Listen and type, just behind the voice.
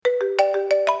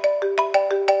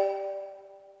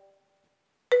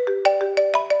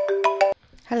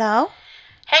Hello?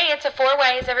 Hey, it's a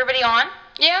four-way. Is everybody on?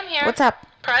 Yeah, I'm here. What's up?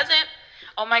 Present.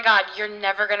 Oh my god, you're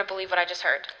never gonna believe what I just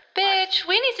heard. Bitch,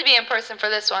 we need to be in person for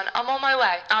this one. I'm on my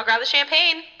way. I'll grab the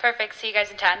champagne. Perfect. See you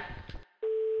guys in 10.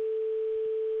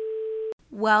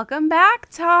 Welcome back,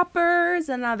 toppers.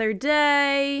 Another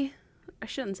day. I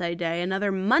shouldn't say day.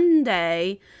 Another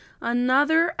Monday.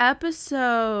 Another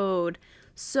episode.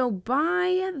 So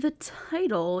by the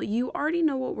title, you already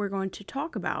know what we're going to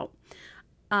talk about.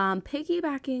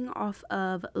 Piggybacking off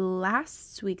of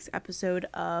last week's episode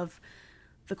of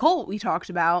the cult we talked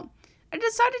about, I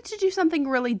decided to do something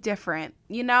really different,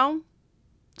 you know?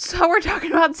 So we're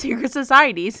talking about secret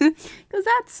societies, because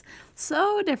that's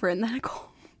so different than a cult.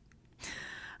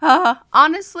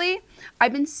 Honestly,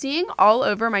 I've been seeing all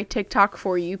over my TikTok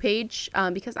For You page,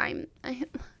 because I'm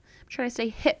trying to stay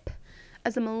hip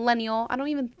as a millennial. I don't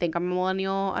even think I'm a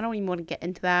millennial. I don't even want to get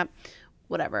into that.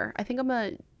 Whatever. I think I'm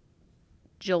a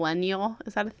Zillennial.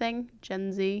 Is that a thing?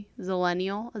 Gen Z?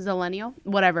 Zillennial?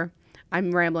 Whatever.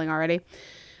 I'm rambling already.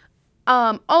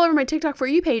 All over my TikTok For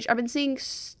You page, I've been seeing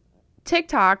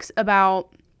TikToks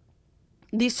about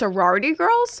these sorority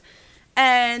girls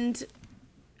and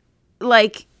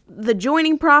like the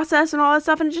joining process and all that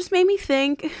stuff, and it just made me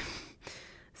think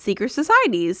secret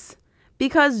societies,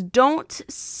 because don't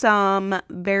some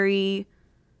very,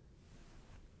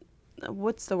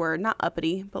 what's the word, not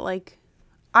uppity, but like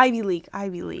Ivy League,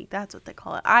 that's what they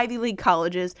call it, Ivy League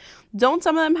colleges, don't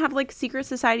some of them have like secret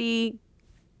society,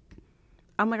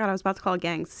 oh my god, I was about to call it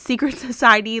gangs, secret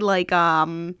society, like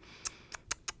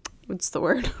what's the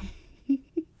word,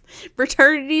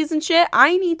 fraternities and shit?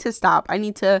 I need to stop. I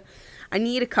need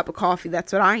a cup of coffee.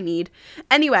 That's what I need.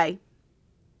 Anyway,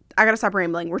 I gotta stop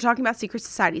rambling. We're talking about secret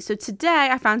societies. So today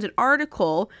I found an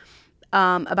article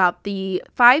about the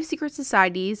 5 secret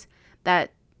societies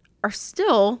that are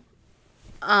still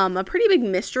a pretty big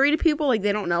mystery to people. Like,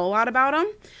 they don't know a lot about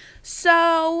them.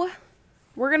 So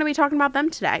we're gonna be talking about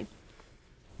them today.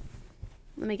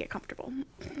 Let me get comfortable.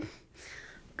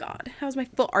 God, how's my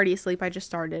foot already asleep? I just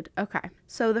started. Okay.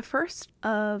 So the first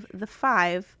of the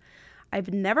 5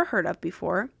 I've never heard of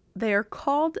before. They are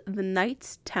called the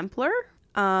Knights Templar.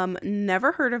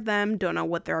 Never heard of them. Don't know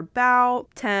what they're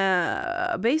about.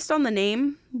 Based on the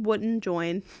name, wouldn't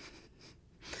join.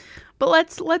 But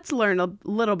let's learn a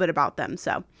little bit about them.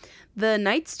 So, the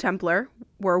Knights Templar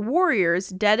were warriors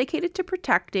dedicated to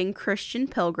protecting Christian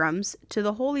pilgrims to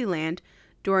the Holy Land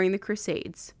during the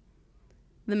Crusades.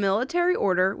 The military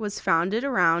order was founded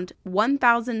around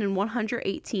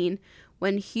 1118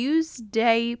 when Hughes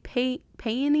de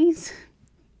Payens,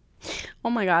 oh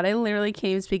my god, I literally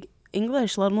can't even speak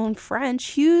English, let alone French.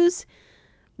 Hughes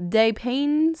de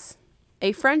Payens,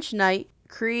 a French knight,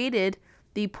 created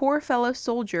the Poor Fellow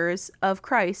Soldiers of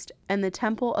Christ and the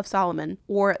Temple of Solomon,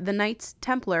 or the Knights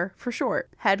Templar for short.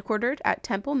 Headquartered at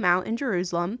Temple Mount in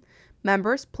Jerusalem,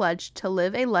 members pledged to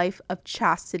live a life of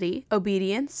chastity,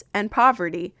 obedience, and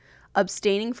poverty,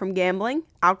 abstaining from gambling,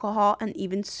 alcohol, and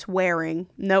even swearing.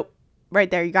 Nope. Right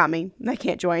there, you got me. I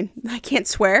can't join. I can't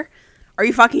swear. Are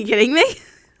you fucking kidding me?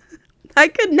 I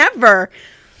could never.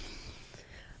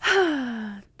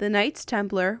 The Knights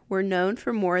Templar were known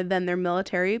for more than their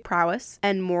military prowess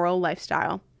and moral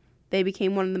lifestyle. They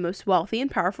became one of the most wealthy and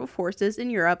powerful forces in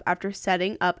Europe after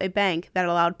setting up a bank that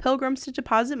allowed pilgrims to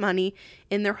deposit money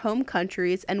in their home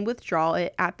countries and withdraw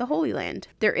it at the Holy Land.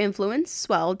 Their influence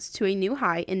swelled to a new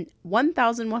high in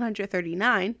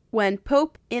 1139 when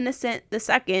Pope Innocent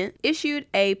II issued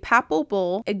a papal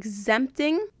bull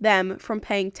exempting them from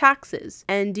paying taxes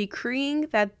and decreeing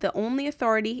that the only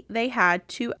authority they had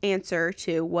to answer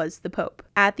to was the Pope.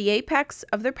 At the apex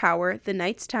of their power, the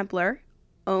Knights Templar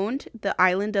owned the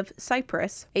island of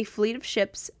Cyprus, a fleet of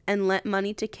ships, and lent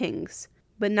money to kings.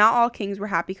 But not all kings were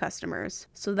happy customers.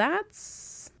 So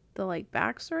that's the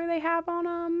backstory they have on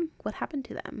them. What happened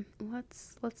to them?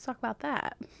 Let's talk about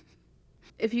that.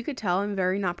 If you could tell, I'm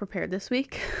very not prepared this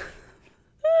week.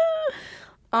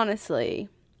 Honestly,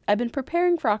 I've been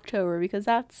preparing for October because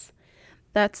that's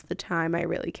the time I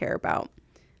really care about.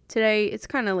 Today, it's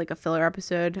kind of like a filler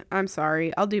episode. I'm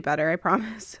sorry. I'll do better, I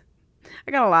promise.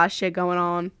 I got a lot of shit going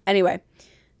on. Anyway,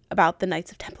 about the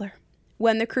Knights of Templar.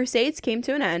 When the Crusades came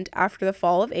to an end after the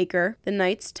fall of Acre, the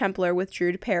Knights Templar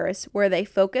withdrew to Paris, where they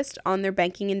focused on their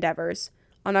banking endeavors.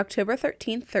 On October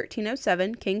 13,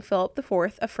 1307, King Philip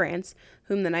IV of France,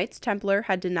 whom the Knights Templar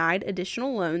had denied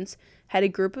additional loans, had a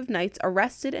group of knights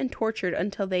arrested and tortured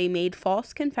until they made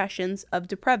false confessions of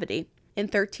depravity. In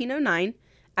 1309,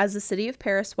 as the city of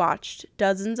Paris watched,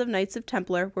 dozens of Knights of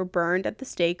Templar were burned at the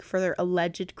stake for their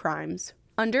alleged crimes.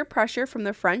 Under pressure from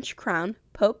the French crown,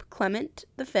 Pope Clement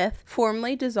V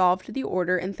formally dissolved the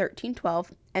order in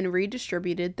 1312 and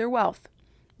redistributed their wealth.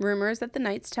 Rumors that the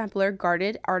Knights Templar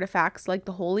guarded artifacts like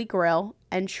the Holy Grail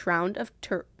and Shroud of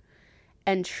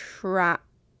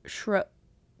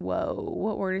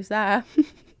what word is that?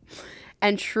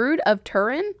 and Shroud of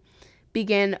Turin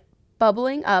began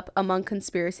bubbling up among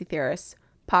conspiracy theorists.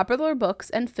 Popular books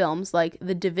and films like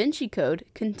The Da Vinci Code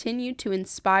continue to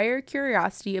inspire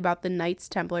curiosity about the Knights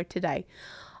Templar today.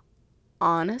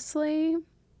 Honestly,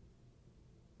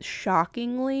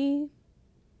 shockingly,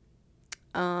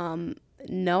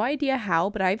 no idea how,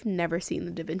 but I've never seen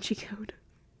The Da Vinci Code.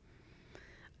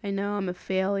 I know I'm a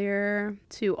failure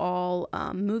to all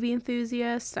movie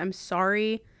enthusiasts. I'm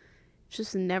sorry.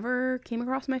 Just never came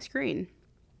across my screen.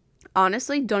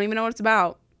 Honestly, don't even know what it's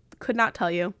about. Could not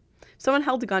tell you. Someone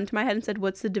held a gun to my head and said,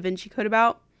 "What's the Da Vinci Code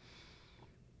about?"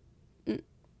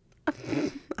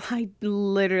 I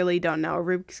literally don't know. A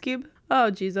Rubik's Cube?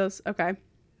 Oh, Jesus. Okay.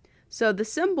 So the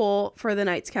symbol for the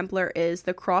Knights Templar is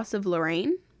the Cross of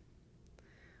Lorraine,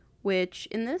 which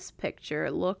in this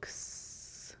picture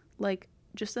looks like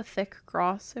just a thick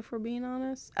cross, if we're being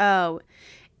honest. Oh,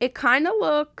 it kind of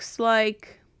looks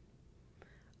like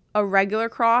a regular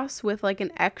cross with like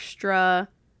an extra...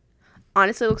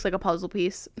 Honestly, it looks like a puzzle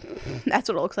piece. That's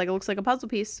what it looks like. It looks like a puzzle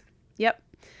piece. Yep.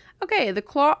 Okay, the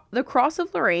Cross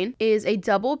of Lorraine is a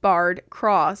double-barred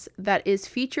cross that is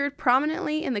featured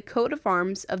prominently in the coat of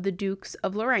arms of the Dukes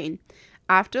of Lorraine.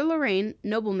 After Lorraine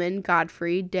nobleman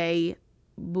Godfrey de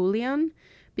Bouillon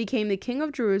became the King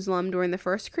of Jerusalem during the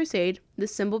First Crusade, the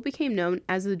symbol became known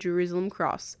as the Jerusalem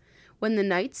Cross. When the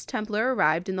Knights Templar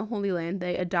arrived in the Holy Land,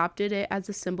 they adopted it as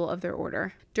a symbol of their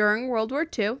order. During World War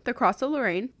II, the Cross of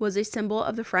Lorraine was a symbol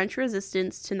of the French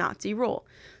resistance to Nazi rule.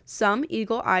 Some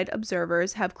eagle-eyed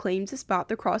observers have claimed to spot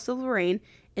the Cross of Lorraine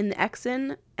in the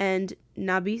Exxon and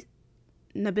Nabisco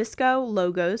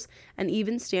logos and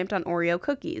even stamped on Oreo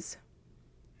cookies.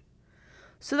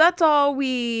 So that's all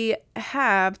we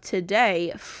have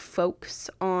today, folks,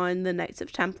 on the Knights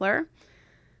of Templar.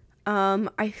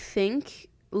 I think...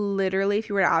 literally, if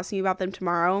you were to ask me about them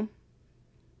tomorrow,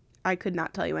 I could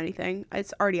not tell you anything.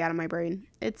 It's already out of my brain.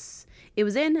 It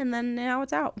was in, and then now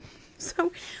it's out.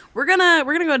 So we're gonna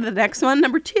go to the next one.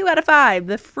 Number 2 out of 5,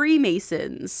 the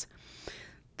Freemasons.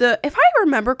 If I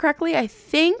remember correctly, I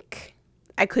think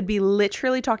I could be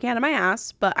literally talking out of my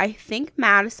ass, but I think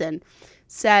Madison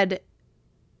said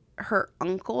her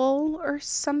uncle or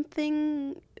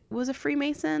something is a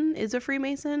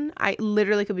Freemason. I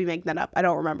literally could be making that up. I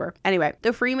don't remember. Anyway,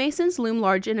 the Freemasons loom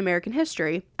large in American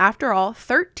history. After all,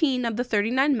 13 of the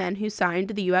 39 men who signed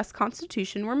the U.S.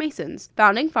 Constitution were Masons.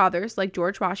 Founding fathers like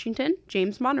George Washington,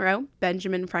 James Monroe,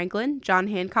 Benjamin Franklin, John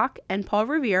Hancock, and Paul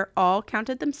Revere all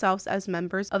counted themselves as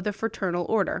members of the Fraternal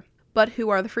Order. But who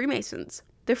are the Freemasons?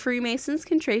 The Freemasons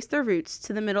can trace their roots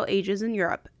to the Middle Ages in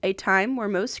Europe, a time where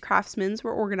most craftsmen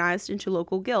were organized into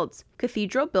local guilds.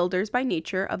 Cathedral builders by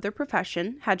nature of their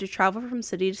profession had to travel from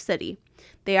city to city.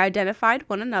 They identified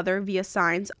one another via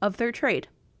signs of their trade,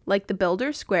 like the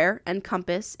builder's square and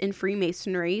compass in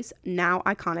Freemasonry's now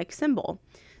iconic symbol.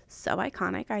 So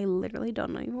iconic, I literally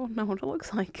don't even know what it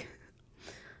looks like.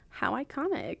 How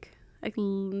iconic. I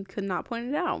could not point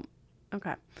it out.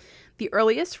 Okay. The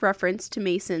earliest reference to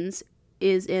Masons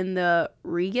is in the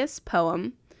Regis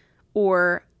poem,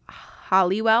 or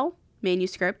Halliwell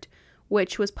manuscript,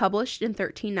 which was published in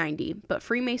 1390. But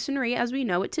Freemasonry, as we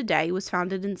know it today, was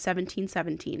founded in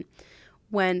 1717,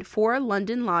 when 4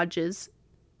 London lodges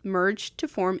merged to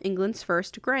form England's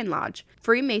first Grand Lodge.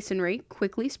 Freemasonry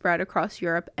quickly spread across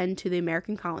Europe and to the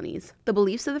American colonies. The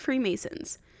beliefs of the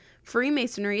Freemasons.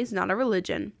 Freemasonry is not a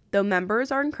religion, though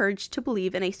members are encouraged to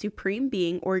believe in a supreme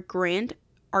being or grand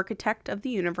architect of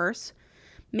the universe.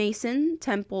 Mason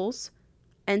temples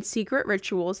and secret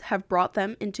rituals have brought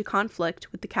them into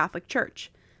conflict with the Catholic Church.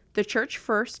 The Church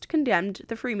first condemned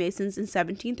the Freemasons in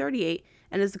 1738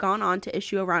 and has gone on to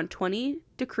issue around 20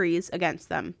 decrees against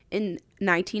them. In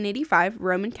 1985,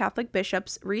 Roman Catholic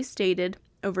bishops restated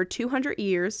over 200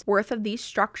 years worth of these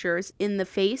structures in the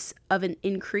face of an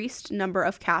increased number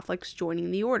of Catholics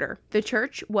joining the order. The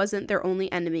Church wasn't their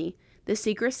only enemy. The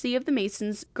secrecy of the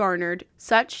Masons garnered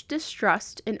such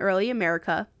distrust in early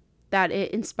America that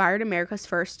it inspired America's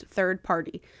first third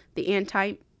party, the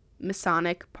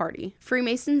Anti-Masonic Party.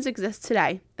 Freemasons exist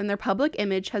today, and their public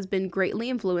image has been greatly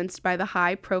influenced by the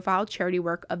high-profile charity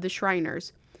work of the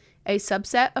Shriners, a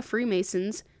subset of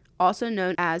Freemasons also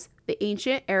known as the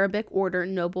ancient Arabic order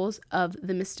nobles of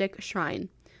the mystic shrine.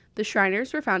 The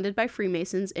Shriners were founded by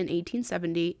Freemasons in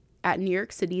 1870 at New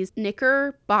York City's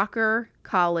Knickerbocker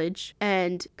College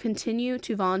and continue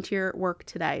to volunteer work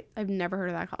today. I've never heard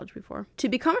of that college before. To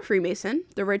become a Freemason,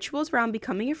 the rituals around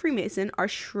becoming a Freemason are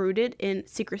shrouded in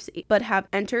secrecy, but have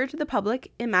entered the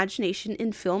public imagination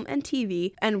in film and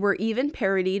TV and were even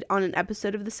parodied on an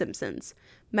episode of The Simpsons.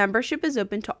 Membership is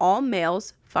open to all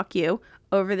males, fuck you,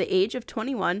 over the age of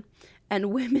 21,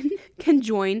 and women can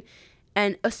join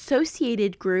an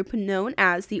associated group known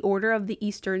as the Order of the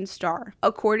Eastern Star.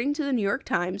 According to the New York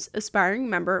Times, aspiring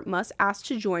member must ask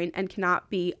to join and cannot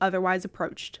be otherwise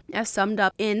approached. As summed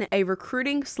up in a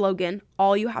recruiting slogan,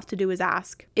 all you have to do is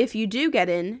ask. If you do get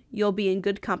in, you'll be in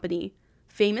good company.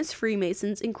 Famous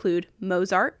Freemasons include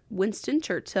Mozart, Winston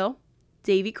Churchill,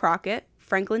 Davy Crockett,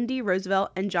 Franklin D.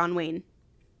 Roosevelt, and John Wayne.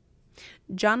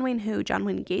 John Wayne who? John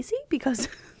Wayne Gacy? Because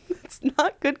it's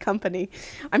not good company.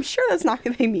 I'm sure that's not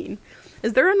what they mean.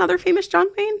 Is there another famous John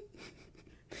Wayne?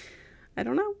 I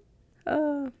don't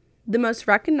know. The most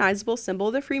recognizable symbol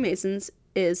of the Freemasons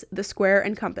is the square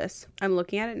and compass. I'm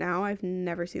looking at it now. I've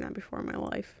never seen that before in my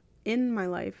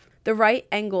life. The right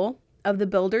angle of the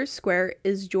builder's square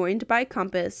is joined by a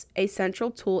compass, a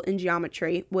central tool in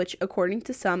geometry, which, according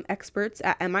to some experts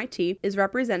at MIT, is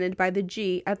represented by the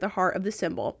G at the heart of the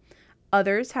symbol.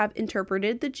 Others have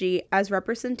interpreted the G as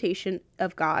representation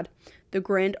of God, the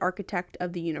grand architect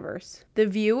of the universe. The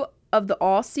view of the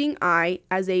all-seeing eye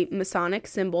as a Masonic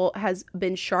symbol has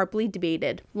been sharply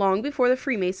debated. Long before the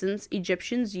Freemasons,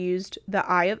 Egyptians used the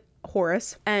Eye of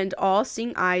Horus, and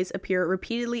all-seeing eyes appear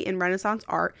repeatedly in Renaissance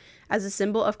art as a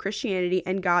symbol of Christianity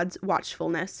and God's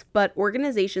watchfulness. But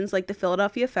organizations like the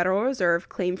Philadelphia Federal Reserve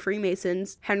claim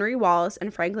Freemasons, Henry Wallace,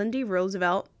 and Franklin D.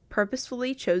 Roosevelt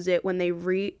purposefully chose it when they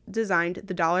redesigned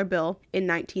the dollar bill in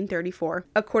 1934.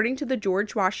 According to the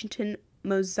George Washington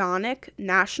Masonic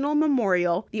National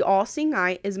Memorial, the all-seeing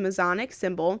eye is a Masonic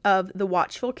symbol of the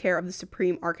watchful care of the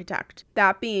supreme architect,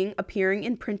 that being appearing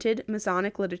in printed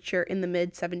Masonic literature in the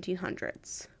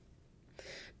mid-1700s.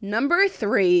 Number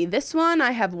 3. This one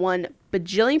I have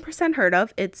 1,000,000,000% heard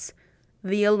of. It's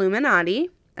the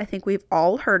Illuminati. I think we've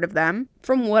all heard of them.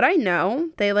 From what I know,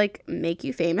 they make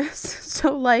you famous.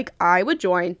 So I would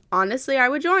join. Honestly, I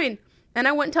would join. And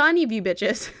I wouldn't tell any of you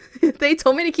bitches. If they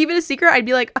told me to keep it a secret, I'd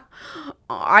be like, oh,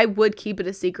 I would keep it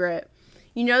a secret.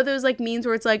 You know those memes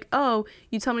where it's oh,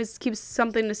 you tell me to keep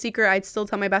something a secret, I'd still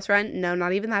tell my best friend? No,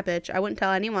 not even that bitch. I wouldn't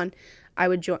tell anyone. I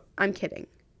would join. I'm kidding.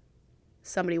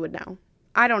 Somebody would know.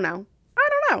 I don't know.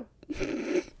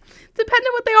 Depending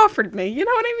what they offered me. You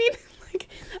know what I mean?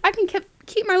 I can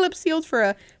keep my lips sealed for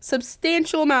a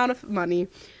substantial amount of money.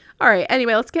 All right,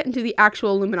 anyway, let's get into the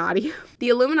actual Illuminati. The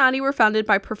Illuminati were founded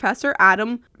by Professor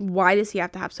Adam, why does he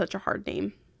have to have such a hard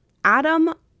name?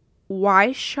 Adam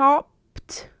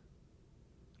Weishaupt.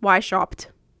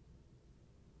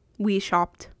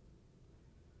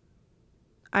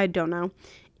 I don't know.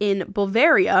 In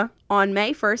Bavaria on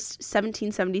May 1st,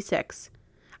 1776.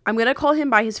 I'm going to call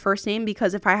him by his first name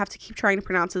because if I have to keep trying to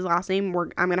pronounce his last name,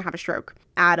 I'm going to have a stroke.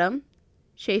 Adam,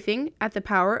 chafing at the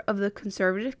power of the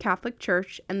conservative Catholic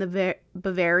Church and the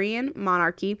Bavarian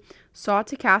monarchy, sought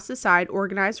to cast aside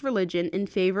organized religion in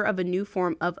favor of a new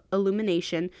form of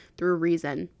illumination through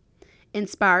reason.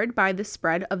 Inspired by the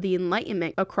spread of the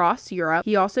Enlightenment across Europe,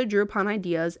 he also drew upon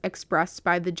ideas expressed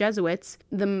by the Jesuits,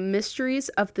 the mysteries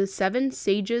of the 7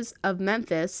 sages of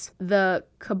Memphis, the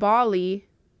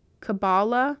Kabbalah,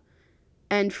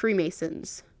 and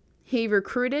Freemasons. He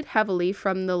recruited heavily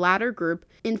from the latter group,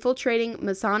 infiltrating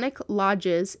Masonic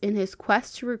lodges in his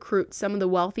quest to recruit some of the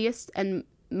wealthiest and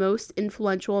most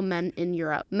influential men in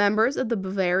Europe. Members of the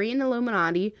Bavarian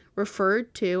Illuminati,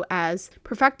 referred to as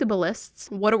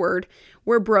perfectibilists, what a word,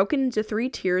 were broken into 3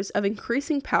 tiers of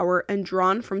increasing power and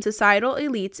drawn from societal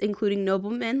elites, including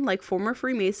noblemen like former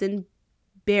Freemason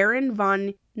Baron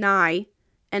von Nye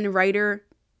and writer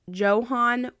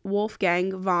Johann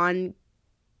Wolfgang von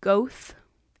Goethe.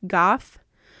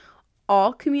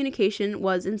 All communication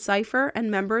was in cipher and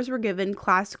members were given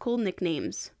classical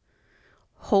nicknames.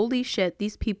 Holy shit,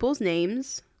 these people's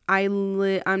names, I'm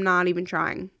not even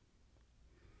trying.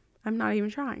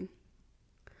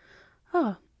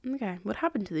 Oh, okay. What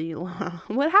happened to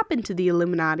the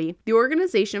Illuminati? The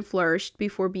organization flourished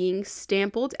before being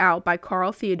stamped out by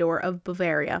Karl Theodor of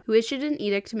Bavaria, who issued an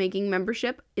edict making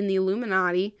membership in the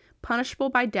Illuminati punishable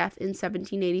by death in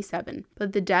 1787.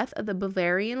 But the death of the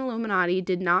Bavarian Illuminati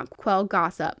did not quell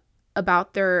gossip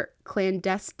about their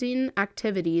clandestine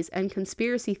activities, and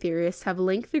conspiracy theorists have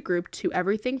linked the group to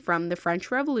everything from the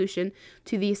French Revolution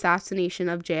to the assassination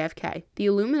of JFK. The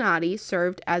Illuminati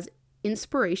served as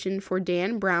inspiration for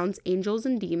Dan Brown's Angels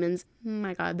and Demons. Oh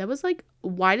my god, that was like,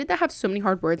 why did that have so many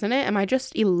hard words in it? Am I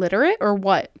just illiterate or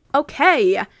what?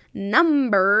 Okay,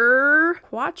 number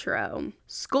 4.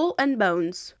 Skull and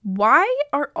Bones. Why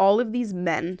are all of these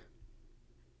men?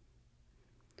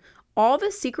 All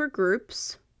the secret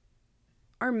groups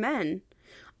are men.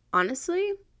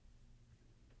 Honestly,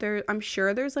 I'm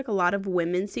sure there's like a lot of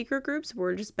women secret groups.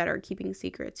 We're just better at keeping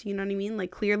secrets. You know what I mean?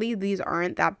 Like, clearly these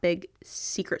aren't that big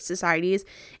secret societies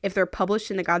if they're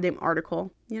published in a goddamn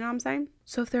article. You know what I'm saying?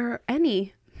 So if there are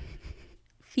any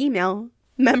female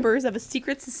members of a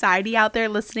secret society out there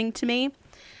listening to me,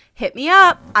 hit me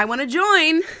up. I want to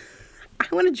join. I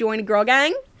want to join a girl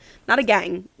gang. Not a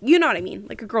gang. You know what I mean?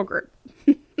 Like a girl group.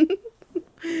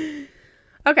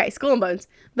 Okay, Skull and Bones.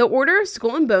 The Order of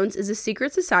Skull and Bones is a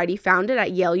secret society founded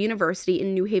at Yale University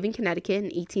in New Haven, Connecticut in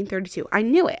 1832. I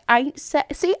knew it. I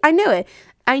knew it.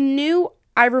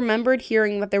 I remembered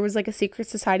hearing that there was like a secret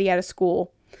society at a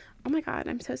school. Oh my god,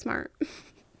 I'm so smart.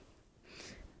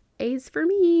 A's for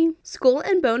me. Skull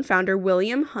and Bone founder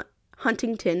William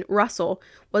Huntington Russell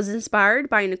was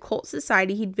inspired by an occult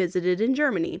society he'd visited in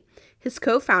Germany. His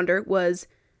co-founder was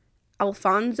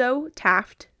Alphonso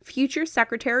Taft, future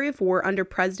Secretary of War under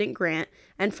President Grant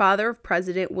and father of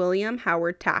President William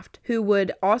Howard Taft, who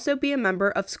would also be a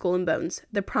member of Skull and Bones.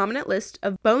 The prominent list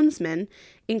of Bonesmen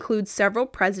includes several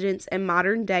presidents and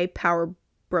modern-day power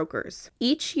brokers.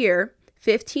 Each year,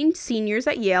 15 seniors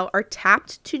at Yale are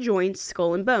tapped to join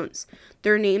Skull and Bones.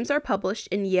 Their names are published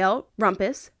in Yale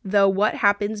Rumpus, though what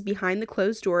happens behind the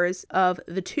closed doors of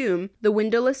the tomb, the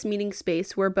windowless meeting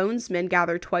space where Bonesmen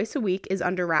gather twice a week, is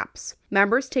under wraps.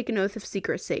 Members take an oath of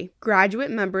secrecy. Graduate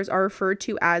members are referred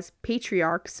to as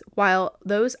patriarchs, while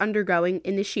those undergoing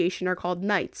initiation are called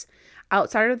knights.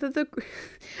 Outsiders of the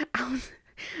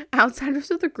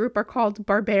group are called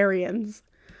barbarians.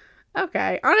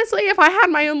 Okay, honestly, if I had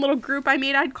my own little group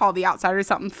I'd call the Outsiders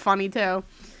something funny too.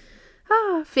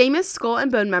 Famous Skull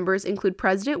and Bone members include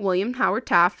President William Howard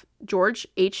Taft, George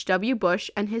H.W. Bush,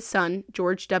 and his son,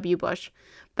 George W. Bush.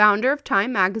 Founder of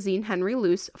Time magazine, Henry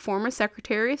Luce, former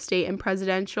Secretary of State and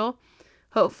presidential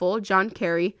hopeful, John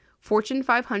Kerry, Fortune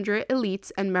 500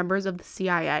 elites, and members of the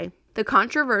CIA. The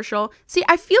controversial... See,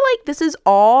 I feel like this is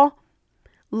all...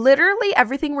 Literally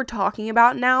everything we're talking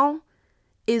about now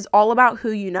is all about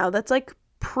who you know. That's like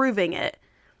proving it.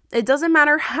 It doesn't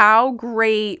matter how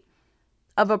great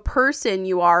of a person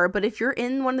you are, but if you're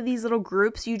in one of these little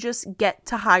groups, you just get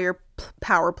to higher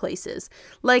power places.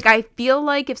 Like, I feel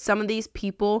like if some of these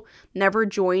people never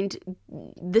joined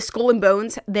the Skull and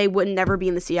Bones, they would never be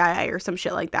in the CIA or some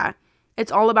shit like that.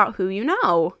 It's all about who you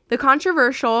know. The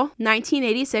controversial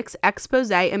 1986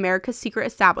 expose, America's Secret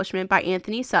Establishment by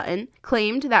Anthony Sutton,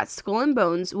 claimed that Skull and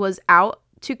Bones was out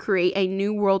to create a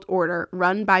new world order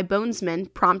run by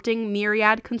Bonesmen, prompting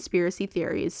myriad conspiracy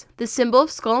theories. The symbol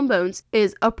of Skull and Bones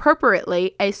is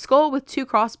appropriately a skull with 2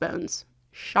 crossbones.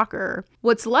 Shocker.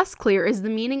 What's less clear is the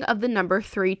meaning of the number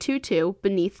 322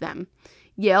 beneath them.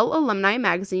 Yale Alumni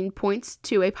Magazine points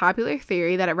to a popular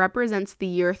theory that it represents the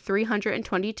year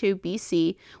 322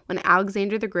 BC when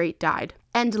Alexander the Great died.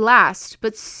 And last,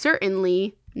 but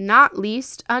certainly not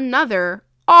least, another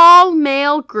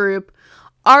all-male group.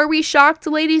 Are we shocked,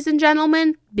 ladies and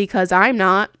gentlemen? Because I'm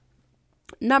not.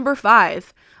 Number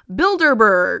 5,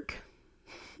 Bilderberg.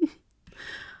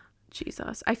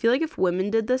 Jesus. I feel like if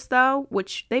women did this, though,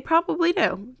 which they probably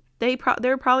do,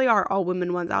 there probably are all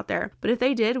women ones out there. But if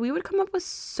they did, we would come up with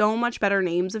so much better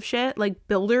names of shit. Like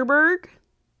Bilderberg.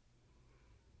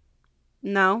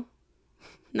 No.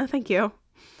 No, thank you.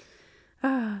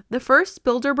 The first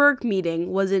Bilderberg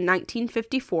meeting was in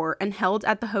 1954 and held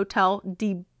at the Hotel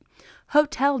de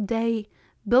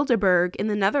Bilderberg in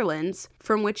the Netherlands,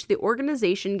 from which the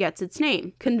organization gets its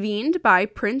name. Convened by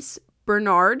Prince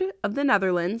Bernhard of the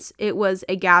Netherlands, it was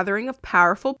a gathering of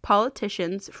powerful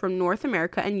politicians from North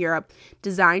America and Europe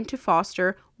designed to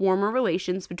foster warmer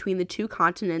relations between the two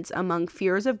continents among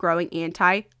fears of growing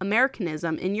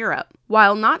anti-Americanism in Europe.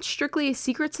 While not strictly a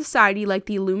secret society like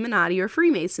the Illuminati or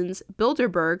Freemasons,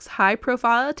 Bilderberg's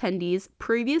high-profile attendees,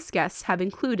 previous guests have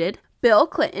included Bill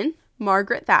Clinton,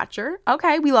 Margaret Thatcher,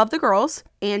 okay, we love the girls,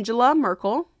 Angela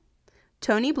Merkel,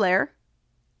 Tony Blair,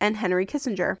 and Henry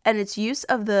Kissinger. And its use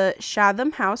of the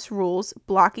Chatham House rules,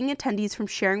 blocking attendees from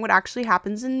sharing what actually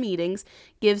happens in meetings,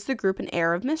 gives the group an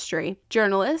air of mystery.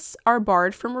 Journalists are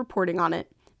barred from reporting on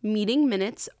it. Meeting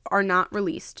minutes are not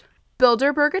released.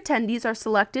 Bilderberg attendees are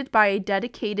selected by a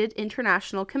dedicated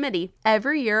international committee.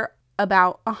 Every year,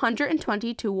 about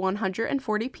 120 to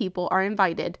 140 people are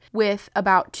invited, with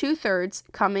about 2/3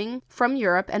 coming from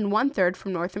Europe and 1/3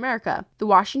 from North America. The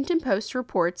Washington Post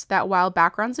reports that while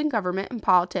backgrounds in government and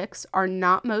politics are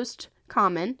not most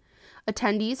common,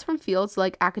 attendees from fields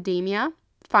like academia,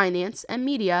 finance, and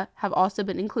media have also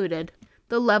been included.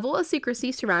 The level of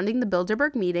secrecy surrounding the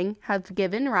Bilderberg meeting has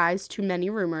given rise to many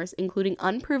rumors, including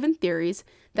unproven theories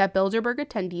that Bilderberg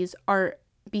attendees are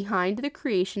behind the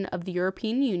creation of the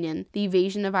European Union, the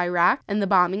invasion of Iraq, and the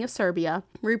bombing of Serbia,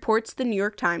 reports the New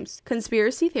York Times.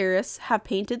 Conspiracy theorists have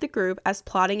painted the group as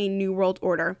plotting a new world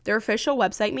order. Their official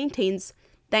website maintains,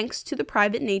 thanks to the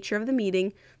private nature of the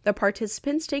meeting, the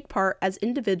participants take part as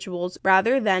individuals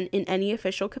rather than in any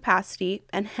official capacity,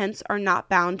 and hence are not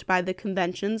bound by the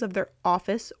conventions of their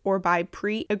office or by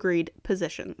pre-agreed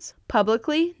positions.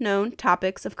 Publicly known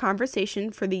topics of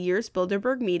conversation for the year's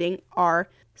Bilderberg meeting are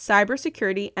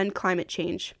cybersecurity and climate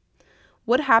change.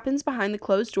 What happens behind the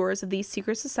closed doors of these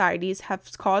secret societies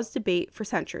has caused debate for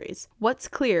centuries. What's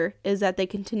clear is that they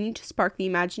continue to spark the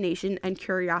imagination and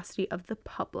curiosity of the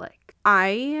public.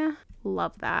 I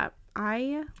love that.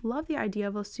 I love the idea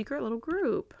of a secret little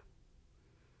group.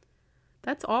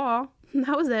 That's all.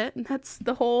 That was it. That's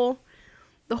the whole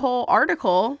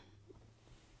article.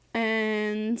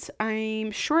 And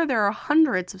I'm sure there are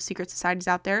hundreds of secret societies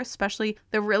out there, especially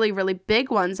the really, really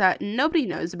big ones that nobody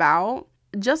knows about.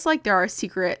 Just like there are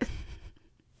secret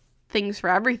things for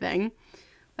everything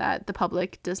that the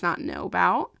public does not know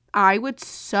about. I would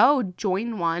so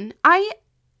join one. I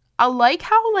like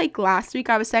how, like, last week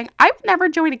I was saying I would never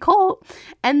join a cult,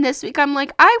 and this week I'm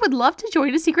like, I would love to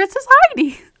join a secret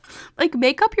society. Like,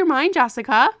 make up your mind,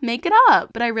 Jessica. Make it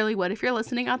up. But I really would. If you're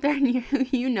listening out there and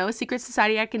you know a secret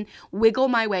society I can wiggle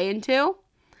my way into,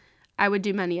 I would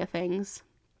do many things.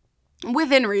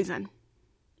 Within reason.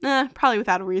 Probably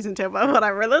without a reason to, but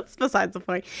whatever. That's besides the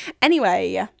point.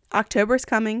 Anyway, October's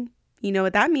coming. You know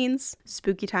what that means.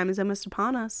 Spooky time is almost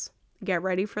upon us. Get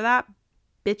ready for that,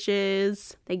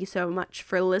 bitches. Thank you so much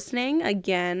for listening.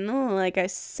 Again, like I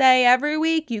say every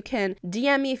week, you can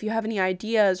DM me if you have any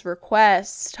ideas,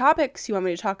 requests, topics you want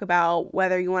me to talk about,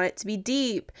 whether you want it to be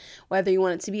deep, whether you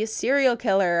want it to be a serial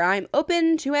killer. I'm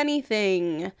open to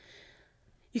anything.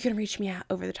 You can reach me at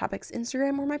Over the Topics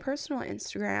Instagram or my personal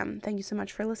Instagram. Thank you so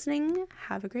much for listening.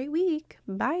 Have a great week.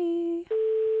 Bye.